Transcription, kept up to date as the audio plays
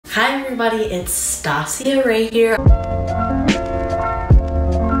Hi everybody, it's Stasia right here.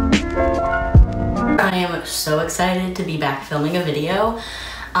 I am so excited to be back filming a video.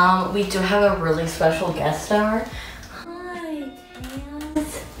 We do have a really special guest star. Hi,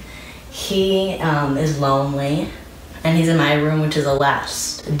 Kaz. He is lonely and he's in my room, which is a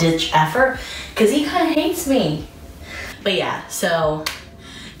last ditch effort because he kind of hates me. But yeah, so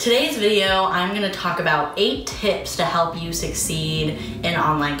today's video, I'm gonna talk about 8 tips to help you succeed in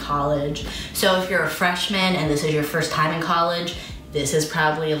online college. So if you're a freshman and this is your first time in college, this is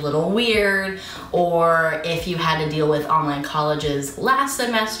probably a little weird. Or if you had to deal with online colleges last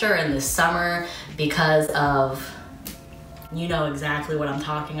semester and this summer because of, you know exactly what I'm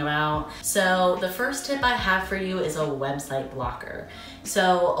talking about. So the first tip I have for you is a website blocker.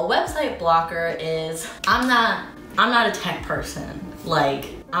 So a website blocker is, I'm not a tech person.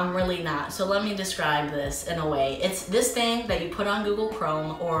 Like, I'm really not. So let me describe this in a way. It's this thing that you put on Google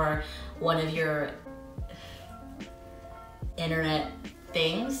Chrome or one of your internet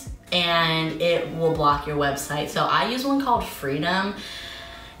things, and it will block your website. So I use one called Freedom,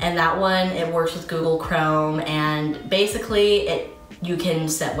 and that one, it works with Google Chrome, and basically you can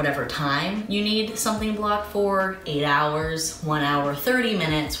set whatever time you need something blocked for, 8 hours, 1 hour, 30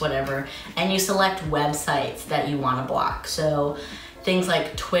 minutes, whatever, and you select websites that you want to block. So things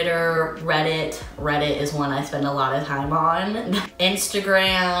like Twitter, Reddit is one I spend a lot of time on,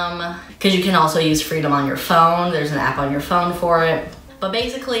 Instagram, because you can also use Freedom on your phone. There's an app on your phone for it. But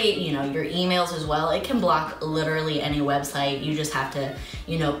basically, you know, your emails as well, it can block literally any website. You just have to,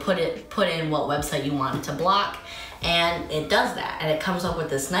 you know, put in what website you want it to block, and it does that. And it comes up with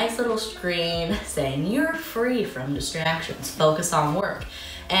this nice little screen saying you're free from distractions, focus on work.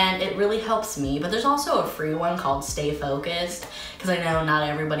 And it really helps me. But there's also a free one called Stay Focused, because I know not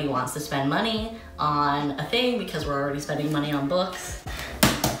everybody wants to spend money on a thing because we're already spending money on books.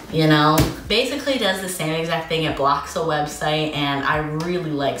 You know, basically does the same exact thing. It blocks a website, and I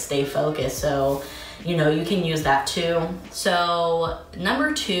really like Stay Focused, so you know, you can use that too. So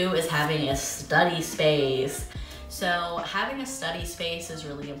number 2 is having a study space. So having a study space is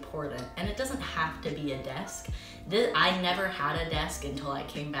really important, and it doesn't have to be a desk. I never had a desk until I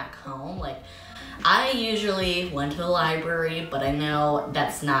came back home. Like, I usually went to the library, but I know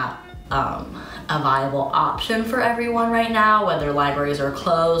that's not a viable option for everyone right now, whether libraries are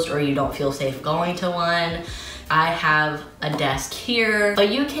closed or you don't feel safe going to one. I have a desk here, but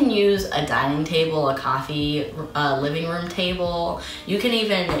you can use a dining table, a coffee, living room table. You can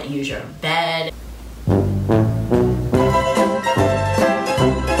even use your bed.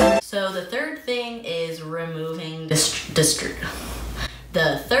 So the third thing is removing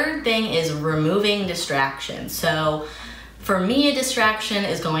distractions. So for me, a distraction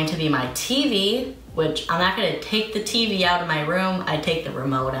is going to be my TV, which I'm not gonna take the TV out of my room, I take the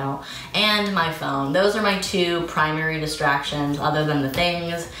remote out, and my phone. Those are my 2 primary distractions other than the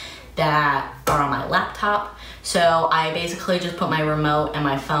things that are on my laptop. So I basically just put my remote and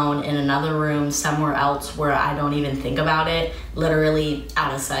my phone in another room somewhere else where I don't even think about it, literally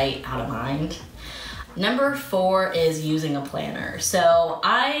out of sight, out of mind. Number 4 is using a planner. So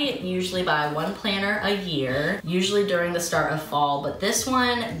I usually buy 1 planner a year, usually during the start of fall, but this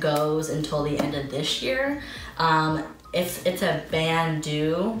one goes until the end of this year. It's a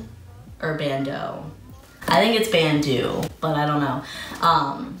Bandu or Bando. I think it's Bandu, but I don't know.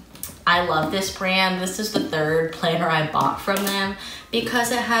 I love this brand. This is the 3rd planner I bought from them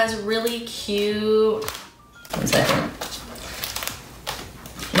because it has really cute, one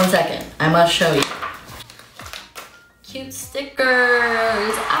second, I must show you. Cute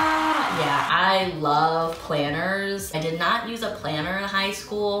stickers. Yeah, I love planners. I did not use a planner in high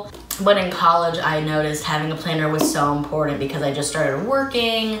school, but in college I noticed having a planner was so important because I just started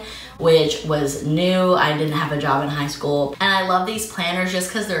working, which was new. I didn't have a job in high school, and I love these planners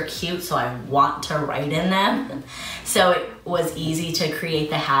just because they're cute, so I want to write in them. So it was easy to create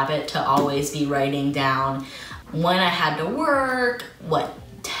the habit to always be writing down when I had to work,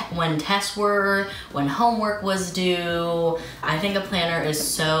 when tests were, when homework was due. I think a planner is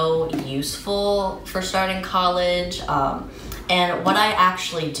so useful for starting college. And what I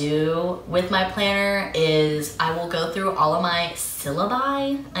actually do with my planner is I will go through all of my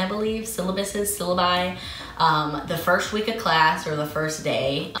syllabi, I believe, syllabi, the first week of class or the first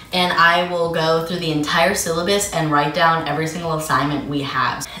day, and I will go through the entire syllabus and write down every single assignment we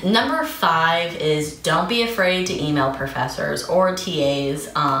have. Number 5 is don't be afraid to email professors or TAs.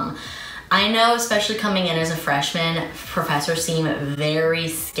 I know, especially coming in as a freshman, professors seem very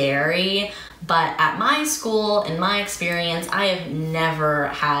scary, but at my school, in my experience, I have never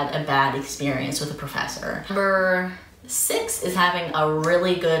had a bad experience with a professor. Number 6 is having a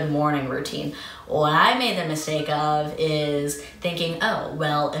really good morning routine. What I made the mistake of is thinking, oh,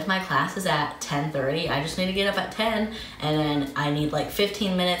 well, if my class is at 10:30, I just need to get up at 10, and then I need like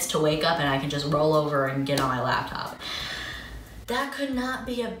 15 minutes to wake up and I can just roll over and get on my laptop. That could not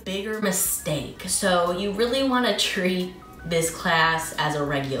be a bigger mistake. So you really want to treat this class as a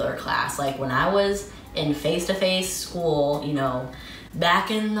regular class. Like when I was in face-to-face school, you know, back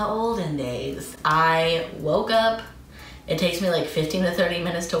in the olden days, I woke up. It takes me like 15 to 30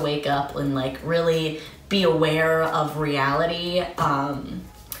 minutes to wake up and like really be aware of reality.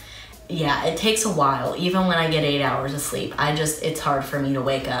 Yeah, it takes a while. Even when I get 8 hours of sleep, it's hard for me to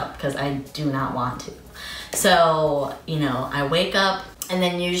wake up because I do not want to. So, you know, I wake up and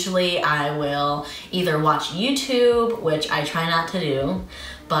then usually I will either watch YouTube, which I try not to do,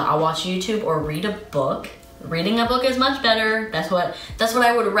 but I'll watch YouTube or read a book. Reading a book is much better. That's what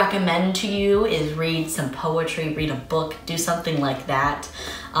I would recommend to you, is read some poetry, read a book, do something like that.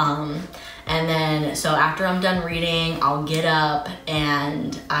 And then, so after I'm done reading, I'll get up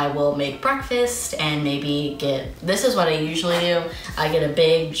and I will make breakfast and maybe this is what I usually do. I get a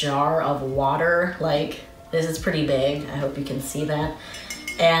big jar of water, like this is pretty big. I hope you can see that.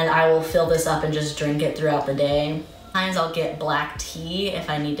 And I will fill this up and just drink it throughout the day. Sometimes I'll get black tea if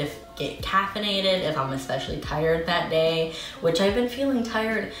I need to get caffeinated, if I'm especially tired that day, which I've been feeling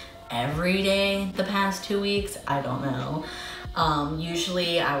tired every day the past 2 weeks. I don't know.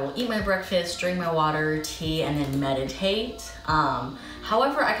 Usually I will eat my breakfast, drink my water, tea, and then meditate.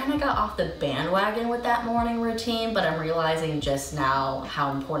 However, I kind of got off the bandwagon with that morning routine, but I'm realizing just now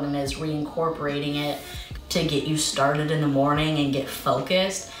how important it is reincorporating it to get you started in the morning and get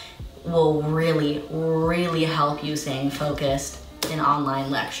focused. Will really, really help you staying focused in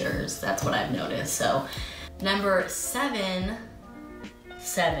online lectures. That's what I've noticed. So number seven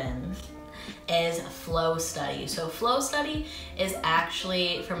is flow study. So flow study is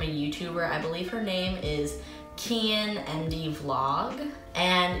actually from a YouTuber. I believe her name is Kian ND Vlog,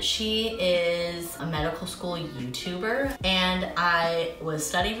 and she is a medical school YouTuber. And I was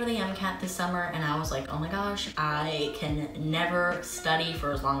studying for the MCAT this summer and I was like, oh my gosh, I can never study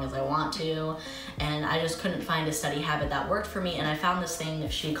for as long as I want to, and I just couldn't find a study habit that worked for me. And I found this thing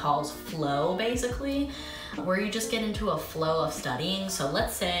that she calls flow, basically, where you just get into a flow of studying. So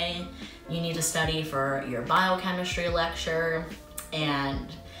let's say you need to study for your biochemistry lecture and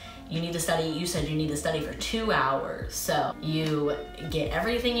you said you need to study for 2 hours. So you get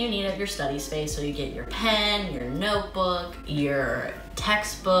everything you need at your study space. So you get your pen, your notebook, your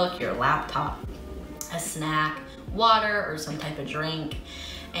textbook, your laptop, a snack, water or some type of drink,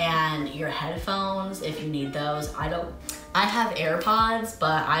 and your headphones if you need those. I have AirPods,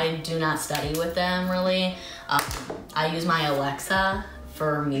 but I do not study with them really. I use my Alexa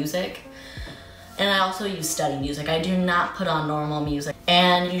for music. And I also use study music. I do not put on normal music.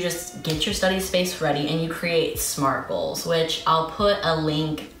 And you just get your study space ready and you create SMART goals, which I'll put a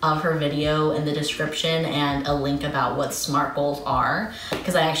link of her video in the description and a link about what SMART goals are,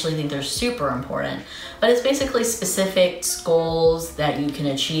 because I actually think they're super important. But it's basically specific goals that you can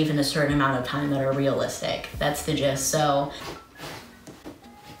achieve in a certain amount of time that are realistic. That's the gist. So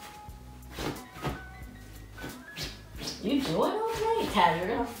you doing okay, Tad?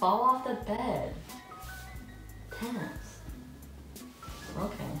 You're gonna fall off the bed. Tennis.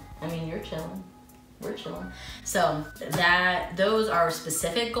 Okay. I mean, you're chilling. We're chilling. So those are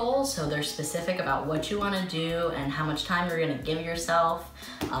specific goals. So they're specific about what you want to do and how much time you're going to give yourself.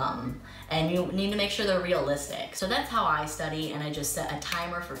 And you need to make sure they're realistic. So that's how I study, and I just set a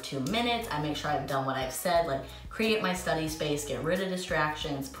timer for 2 minutes. I make sure I've done what I've said, like create my study space, get rid of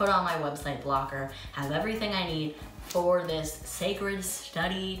distractions, put on my website blocker, have everything I need for this sacred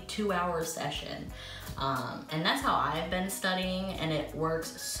study 2-hour session. And that's how I've been studying, and it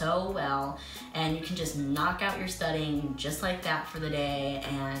works so well. And you can just knock out your studying just like that for the day,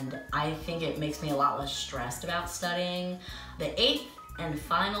 and I think it makes me a lot less stressed about studying. The 8th and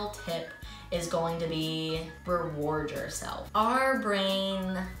final tip is going to be reward yourself. Our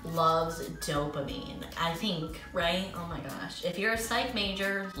brain loves dopamine, I think, right? Oh my gosh. If you're a psych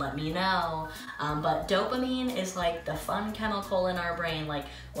major, let me know. But dopamine is like the fun chemical in our brain. Like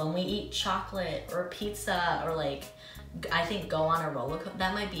when we eat chocolate or pizza, or like, I think go on a roller coaster,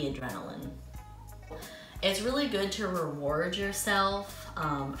 that might be adrenaline. It's really good to reward yourself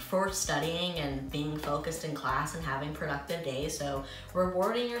for studying and being focused in class and having productive days. So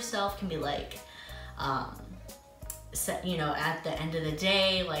rewarding yourself can be like, you know, at the end of the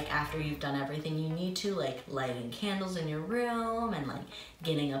day, like after you've done everything you need to, like lighting candles in your room and like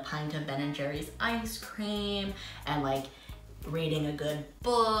getting a pint of Ben & Jerry's ice cream and like reading a good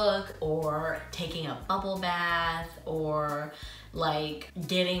book or taking a bubble bath or like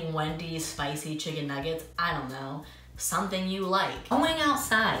getting Wendy's spicy chicken nuggets. I don't know, something you like. Going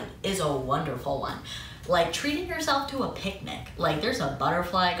outside is a wonderful one. Like treating yourself to a picnic. Like there's a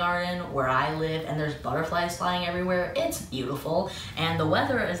butterfly garden where I live and there's butterflies flying everywhere. It's beautiful and the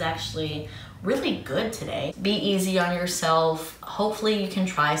weather is actually really good today. Be easy on yourself. Hopefully you can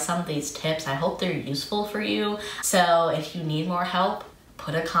try some of these tips. I hope they're useful for you. So if you need more help,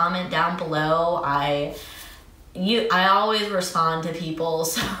 put a comment down below. I always respond to people,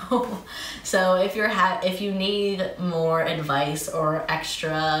 so if you need more advice or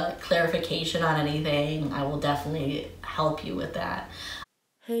extra clarification on anything, I will definitely help you with that.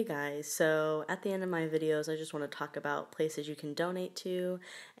 Hey guys, so at the end of my videos I just want to talk about places you can donate to,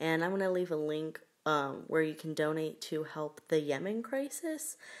 and I'm going to leave a link where you can donate to help the Yemen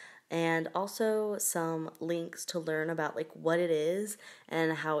crisis, and also some links to learn about like what it is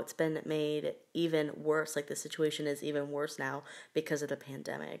and how it's been made even worse, like the situation is even worse now because of the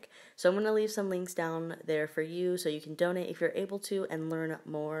pandemic. So I'm going to leave some links down there for you so you can donate if you're able to and learn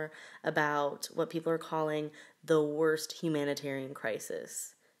more about what people are calling the worst humanitarian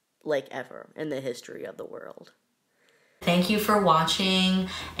crisis like ever in the history of the world. Thank you for watching,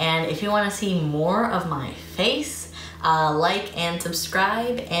 and if you want to see more of my face, like and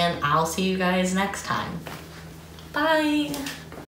subscribe, and I'll see you guys next time. Bye!